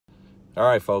All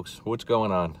right, folks, what's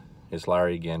going on? It's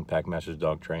Larry again, Packmasters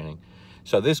Dog Training.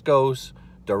 So this goes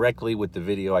directly with the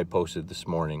video I posted this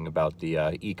morning about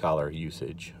the e-collar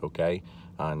usage, okay,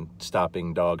 on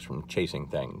stopping dogs from chasing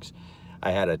things.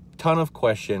 I had a ton of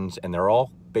questions, and they're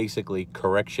all basically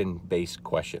correction-based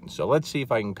questions. So let's see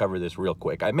if I can cover this real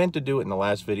quick. I meant to do it in the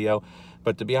last video,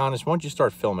 but to be honest, once you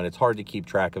start filming, it's hard to keep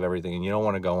track of everything, and you don't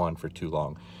want to go on for too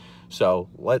long. So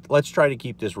let's try to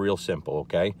keep this real simple,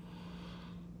 okay?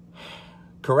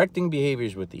 Correcting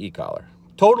behaviors with the e-collar.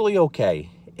 Totally okay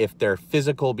if they're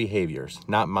physical behaviors,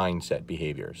 not mindset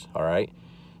behaviors, all right?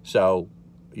 So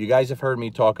you guys have heard me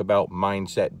talk about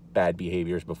mindset bad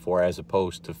behaviors before as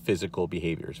opposed to physical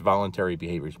behaviors, voluntary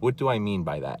behaviors. What do I mean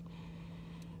by that?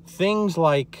 Things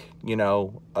like, you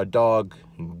know, a dog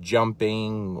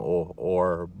jumping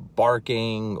or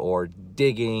barking or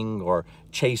digging or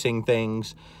chasing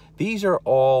things. These are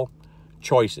all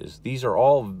choices. These are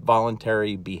all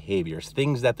voluntary behaviors,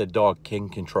 things that the dog can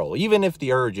control. Even if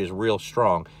the urge is real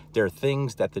strong, they're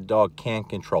things that the dog can't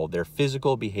control. They're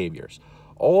physical behaviors.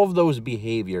 All of those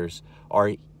behaviors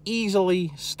are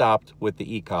easily stopped with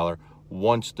the e-collar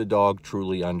once the dog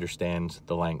truly understands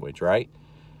the language, right?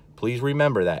 Please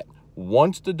remember that.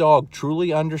 Once the dog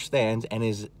truly understands and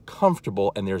is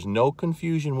comfortable and there's no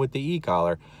confusion with the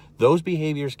e-collar, those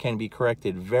behaviors can be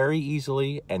corrected very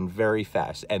easily and very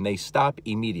fast, and they stop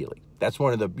immediately. That's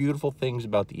one of the beautiful things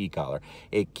about the e-collar.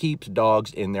 It keeps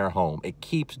dogs in their home. It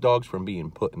keeps dogs from being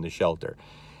put in the shelter.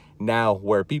 Now,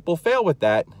 where people fail with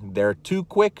that, they're too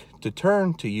quick to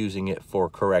turn to using it for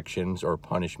corrections or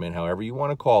punishment, however you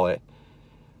want to call it,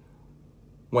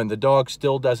 when the dog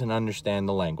still doesn't understand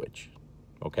the language.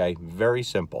 Okay, very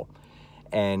simple.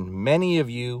 And many of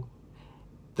you,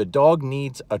 the dog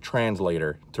needs a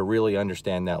translator to really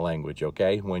understand that language,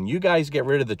 okay? When you guys get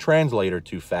rid of the translator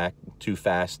too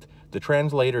fast, the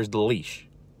translator is the leash,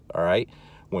 all right?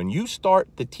 When you start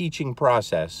the teaching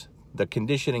process, the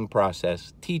conditioning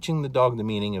process, teaching the dog the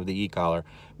meaning of the e-collar,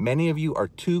 many of you are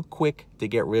too quick to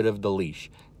get rid of the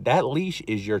leash. That leash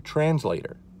is your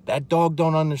translator. That dog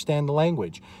don't understand the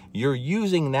language. You're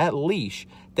using that leash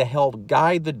to help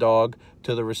guide the dog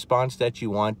to the response that you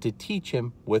want to teach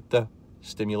him with the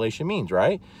stimulation means,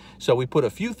 right? So we put a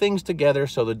few things together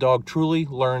so the dog truly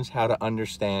learns how to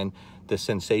understand the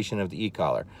sensation of the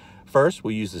e-collar. First,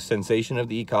 we use the sensation of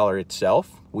the e-collar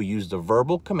itself. We use the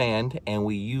verbal command, and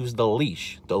we use the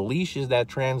leash. The leash is that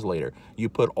translator. You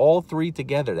put all three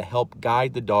together to help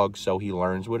guide the dog so he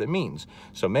learns what it means.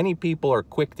 So many people are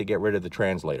quick to get rid of the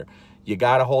translator. You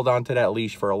got to hold on to that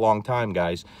leash for a long time,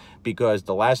 guys, because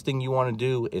the last thing you want to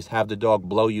do is have the dog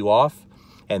blow you off.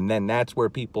 And then that's where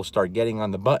people start getting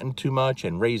on the button too much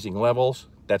and raising levels.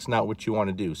 That's not what you want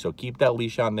to do. So keep that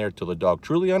leash on there till the dog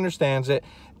truly understands it.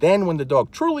 Then when the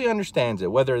dog truly understands it,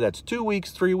 whether that's 2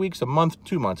 weeks, 3 weeks, a month,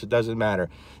 2 months, it doesn't matter.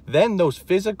 Then those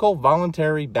physical,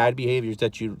 voluntary, bad behaviors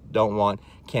that you don't want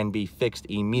can be fixed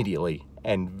immediately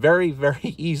and very,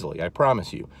 very easily, I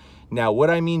promise you. Now, what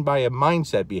I mean by a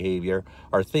mindset behavior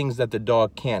are things that the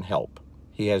dog can't help.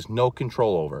 He has no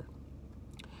control over.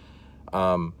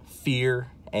 Fear,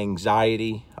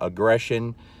 anxiety,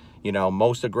 aggression. You know,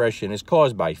 most aggression is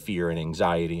caused by fear and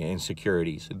anxiety and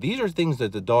insecurities. These are things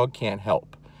that the dog can't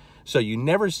help. So you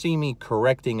never see me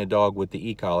correcting a dog with the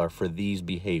e-collar for these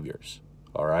behaviors,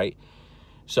 all right?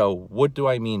 So what do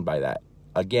I mean by that?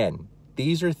 Again,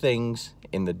 these are things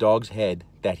in the dog's head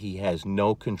that he has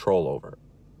no control over.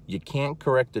 You can't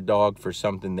correct a dog for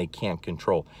something they can't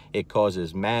control. It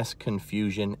causes mass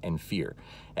confusion and fear.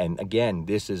 And again,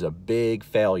 this is a big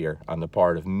failure on the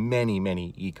part of many,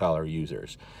 many e-collar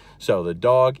users. So the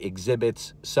dog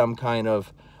exhibits some kind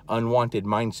of unwanted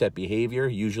mindset behavior,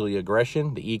 usually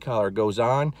aggression. The e-collar goes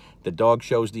on, the dog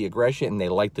shows the aggression, and they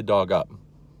light the dog up.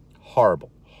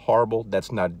 Horrible, horrible.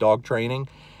 That's not dog training.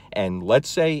 And let's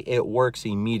say it works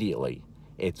immediately.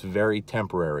 It's very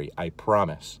temporary, I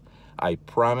promise. I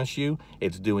promise you,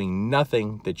 it's doing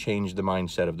nothing to change the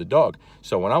mindset of the dog.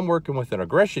 So when I'm working with an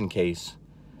aggression case,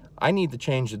 I need to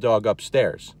change the dog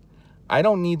upstairs. I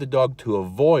don't need the dog to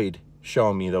avoid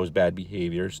showing me those bad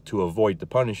behaviors, to avoid the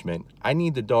punishment. I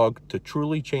need the dog to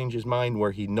truly change his mind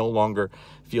where he no longer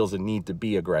feels a need to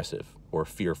be aggressive or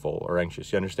fearful or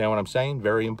anxious. You understand what I'm saying?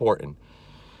 Very important.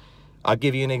 I'll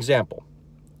give you an example.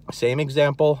 Same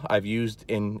example I've used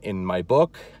in my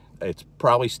book. It's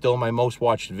probably still my most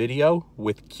watched video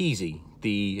with Keezy,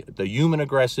 the human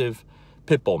aggressive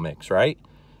pit bull mix, right?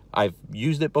 I've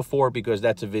used it before because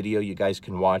that's a video you guys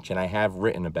can watch, and I have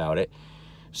written about it.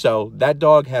 So that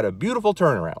dog had a beautiful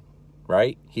turnaround,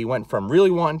 right? He went from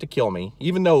really wanting to kill me,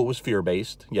 even though it was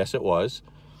fear-based, yes it was,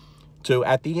 to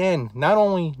at the end, not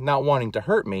only not wanting to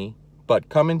hurt me, but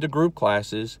come into group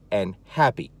classes and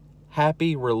happy,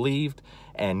 relieved,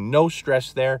 and no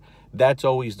stress there. That's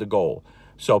always the goal.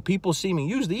 So people see me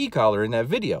use the e-collar in that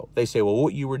video. They say, well,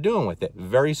 what you were doing with it?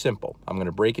 Very simple. I'm going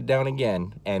to break it down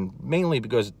again, and mainly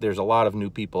because there's a lot of new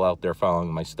people out there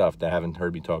following my stuff that haven't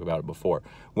heard me talk about it before.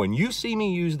 When you see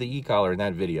me use the e-collar in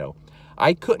that video,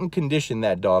 I couldn't condition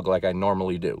that dog like I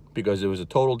normally do because it was a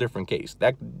total different case.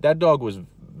 That dog was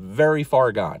very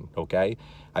far gone, okay?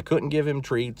 I couldn't give him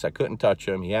treats. I couldn't touch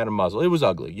him. He had a muzzle. It was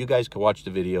ugly. You guys can watch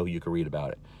the video. You can read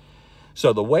about it.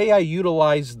 So the way I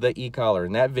utilized the e-collar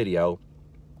in that video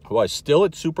was still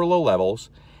at super low levels,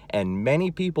 and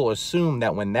many people assumed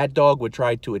that when that dog would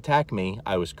try to attack me,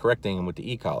 I was correcting him with the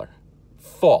e-collar.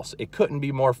 False. It couldn't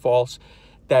be more false.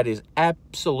 That is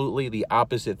absolutely the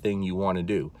opposite thing you want to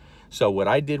do. So what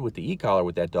I did with the e-collar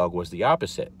with that dog was the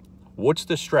opposite. What's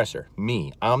the stressor?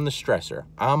 Me. I'm the stressor.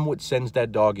 I'm what sends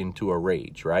that dog into a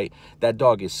rage, right? That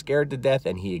dog is scared to death,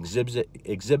 and he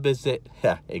exhibits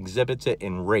it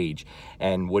in rage.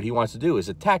 And what he wants to do is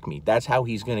attack me. That's how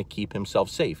he's going to keep himself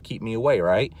safe, keep me away,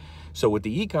 right? So with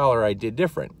the e-collar, I did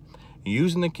different.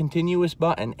 Using the continuous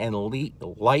button and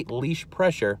light leash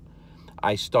pressure,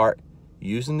 I start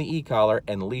using the e-collar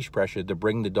and leash pressure to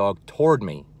bring the dog toward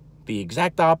me. The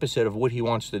exact opposite of what he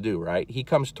wants to do, right? He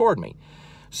comes toward me.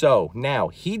 So now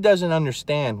he doesn't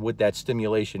understand what that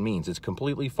stimulation means. It's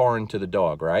completely foreign to the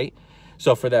dog, right?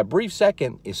 So for that brief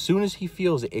second, as soon as he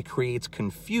feels it, it creates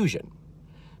confusion.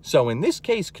 So in this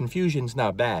case, confusion's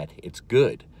not bad. It's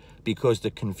good because the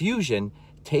confusion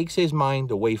takes his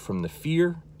mind away from the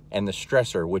fear and the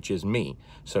stressor, which is me.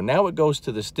 So now it goes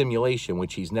to the stimulation,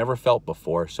 which he's never felt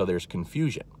before, so there's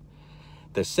confusion.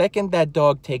 The second that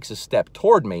dog takes a step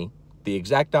toward me, the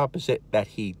exact opposite that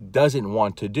he doesn't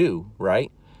want to do, right?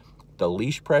 The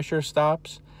leash pressure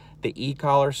stops, the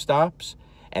e-collar stops,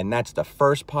 and that's the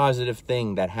first positive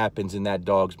thing that happens in that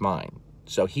dog's mind.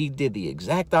 So he did the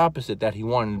exact opposite that he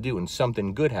wanted to do, and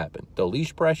something good happened. The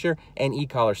leash pressure and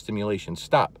e-collar stimulation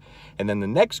stop. And then the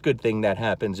next good thing that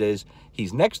happens is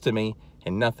he's next to me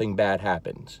and nothing bad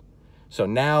happens. So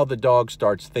now the dog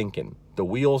starts thinking. The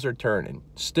wheels are turning.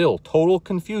 Still total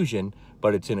confusion,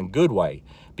 but it's in a good way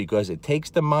because it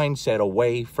takes the mindset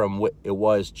away from what it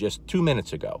was just 2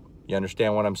 minutes ago. You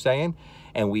understand what I'm saying?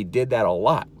 And we did that a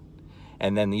lot.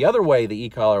 And then the other way the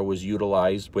e-collar was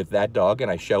utilized with that dog,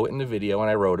 and I show it in the video and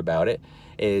I wrote about it,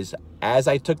 is as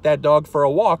I took that dog for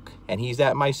a walk and he's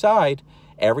at my side,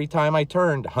 every time I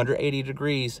turned 180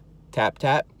 degrees, tap,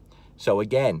 tap. So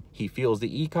again, he feels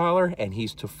the e-collar and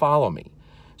he's to follow me.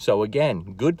 So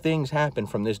again, good things happen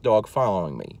from this dog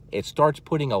following me. It starts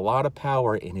putting a lot of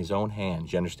power in his own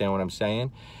hands. You understand what I'm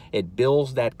saying? It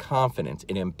builds that confidence.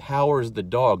 It empowers the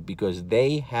dog because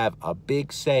they have a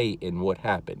big say in what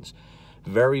happens.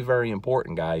 Very, very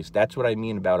important, guys. That's what I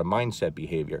mean about a mindset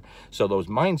behavior. So those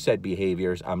mindset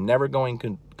behaviors, I'm never going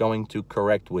to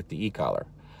correct with the e-collar.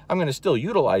 I'm going to still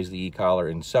utilize the e-collar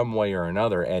in some way or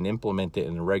another and implement it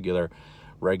in a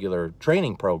regular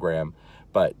training program.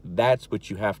 But that's what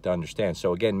you have to understand.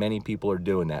 So again, many people are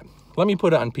doing that. Let me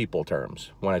put it on people terms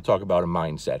when I talk about a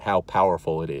mindset, how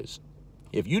powerful it is.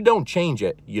 If you don't change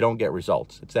it, you don't get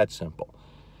results. It's that simple.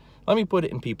 Let me put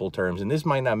it in people terms, and this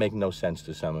might not make no sense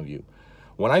to some of you.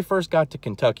 When I first got to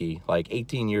Kentucky, like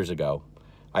 18 years ago,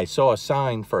 I saw a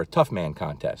sign for a Tough Man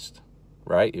contest,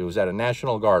 right? It was at a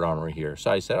National Guard armory here.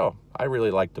 So I said, oh, I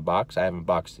really like to box. I haven't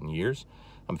boxed in years.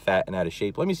 I'm fat and out of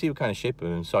shape. Let me see what kind of shape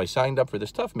I'm in. So I signed up for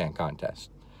this Tough Man contest.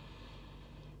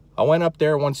 I went up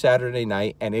there one Saturday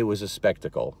night, and it was a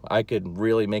spectacle. I could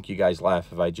really make you guys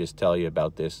laugh if I just tell you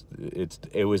about this.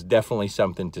 It was definitely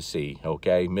something to see,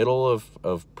 okay? Middle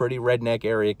of pretty redneck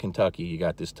area, Kentucky, you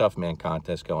got this Tough Man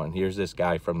contest going. Here's this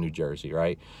guy from New Jersey,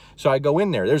 right? So I go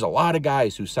in there. There's a lot of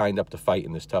guys who signed up to fight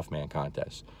in this Tough Man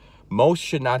contest. Most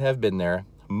should not have been there.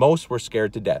 Most were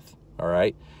scared to death, all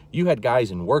right? You had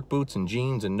guys in work boots and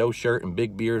jeans and no shirt and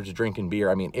big beards drinking beer.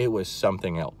 I mean, it was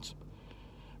something else.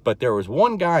 But there was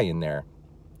one guy in there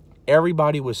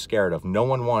everybody was scared of. No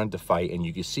one wanted to fight, and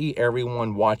you could see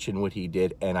everyone watching what he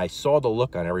did, and I saw the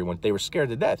look on everyone. They were scared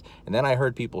to death. And then I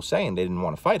heard people saying they didn't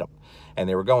want to fight him, and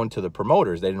they were going to the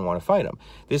promoters. They didn't want to fight him.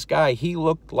 This guy, he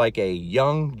looked like a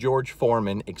young George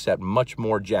Foreman, except much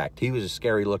more jacked. He was a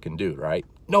scary-looking dude, right?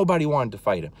 Nobody wanted to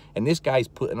fight him. And this guy's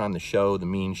putting on the show, the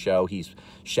mean show. He's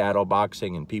shadow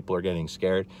boxing, and people are getting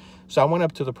scared. So I went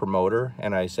up to the promoter,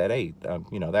 and I said, hey,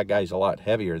 you know, that guy's a lot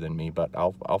heavier than me, but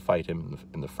I'll fight him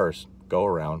in the first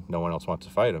go-around. No one else wants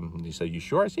to fight him. And he said, you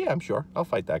sure? I said, yeah, I'm sure. I'll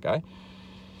fight that guy.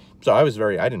 So I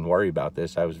didn't worry about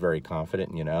this. I was very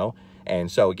confident, you know.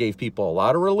 And so it gave people a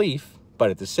lot of relief.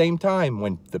 But at the same time,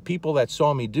 when the people that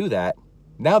saw me do that,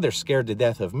 Now they're scared to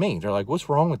death of me. They're like, what's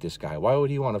wrong with this guy? Why would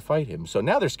he want to fight him? So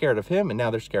now they're scared of him, and now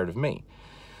they're scared of me.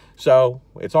 So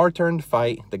it's our turn to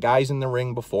fight. The guy's in the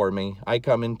ring before me. I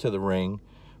come into the ring,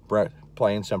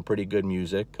 playing some pretty good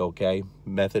music, okay?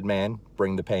 Method Man,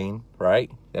 Bring the Pain,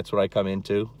 right? That's what I come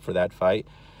into for that fight.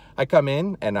 I come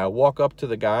in and I walk up to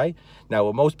the guy. Now,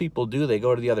 what most people do, they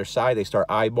go to the other side. They start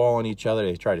eyeballing each other.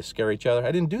 They try to scare each other.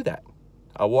 I didn't do that.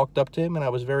 I walked up to him and I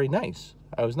was very nice.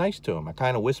 I was nice to him. I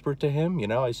kind of whispered to him, you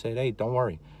know, I said, hey, don't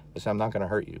worry. I said, I'm not going to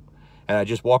hurt you. And I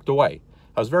just walked away.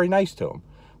 I was very nice to him.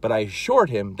 But I assured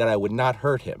him that I would not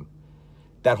hurt him.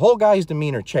 That whole guy's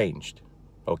demeanor changed,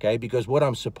 okay? Because what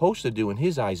I'm supposed to do in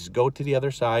his eyes is go to the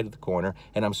other side of the corner,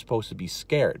 and I'm supposed to be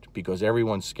scared because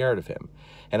everyone's scared of him.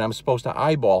 And I'm supposed to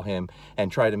eyeball him and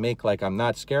try to make like I'm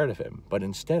not scared of him. But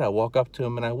instead, I walk up to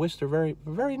him and I whisper very,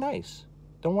 very nice.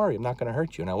 Don't worry, I'm not going to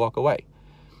hurt you. And I walk away.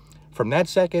 From that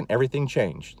second, everything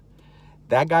changed.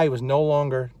 That guy was no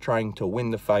longer trying to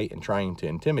win the fight and trying to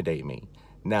intimidate me.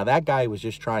 Now that guy was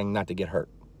just trying not to get hurt.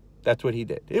 That's what he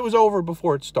did. It was over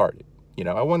before it started. You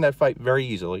know, I won that fight very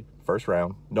easily. First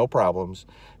round, no problems,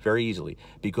 very easily.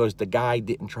 Because the guy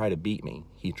didn't try to beat me.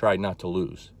 He tried not to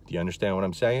lose. Do you understand what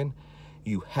I'm saying?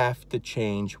 You have to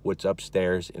change what's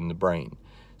upstairs in the brain.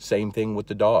 Same thing with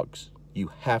the dogs. You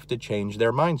have to change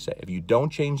their mindset. If you don't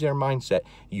change their mindset,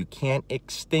 you can't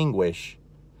extinguish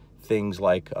things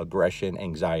like aggression,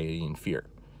 anxiety, and fear.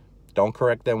 Don't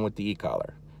correct them with the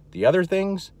e-collar. The other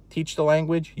things, teach the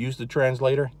language, use the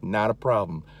translator, not a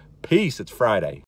problem. Peace, it's Friday.